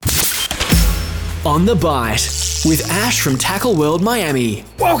On the Bite with Ash from Tackle World Miami.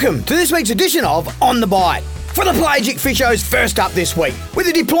 Welcome to this week's edition of On the Bite. For the pelagic fishos, first up this week, with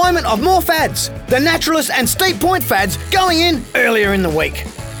the deployment of more fads, the naturalist and steep point fads going in earlier in the week.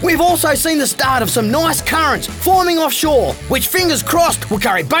 We've also seen the start of some nice currents forming offshore, which fingers crossed will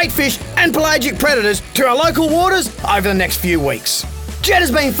carry bait fish and pelagic predators to our local waters over the next few weeks. Jet has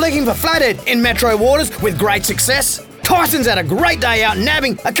been flicking for flathead in metro waters with great success. Tyson's had a great day out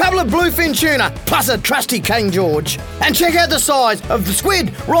nabbing a couple of bluefin tuna plus a trusty King George. And check out the size of the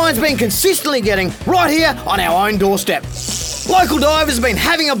squid Ryan's been consistently getting right here on our own doorstep. Local divers have been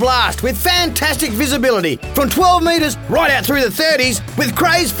having a blast with fantastic visibility from 12 metres right out through the 30s with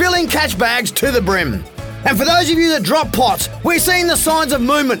crays filling catch bags to the brim. And for those of you that drop pots, we're seeing the signs of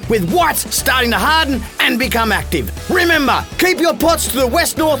movement with whites starting to harden and become active. Remember, keep your pots to the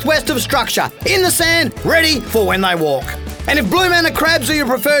west-northwest of structure, in the sand, ready for when they walk. And if blue manna crabs are your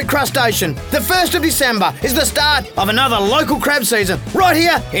preferred crustacean, the 1st of December is the start of another local crab season right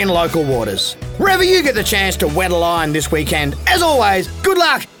here in local waters. Wherever you get the chance to wet a line this weekend, as always, good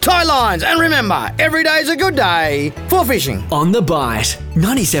luck, tie lines, and remember, every day's a good day for fishing. On the Bite,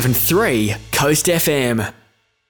 97.3 Coast FM.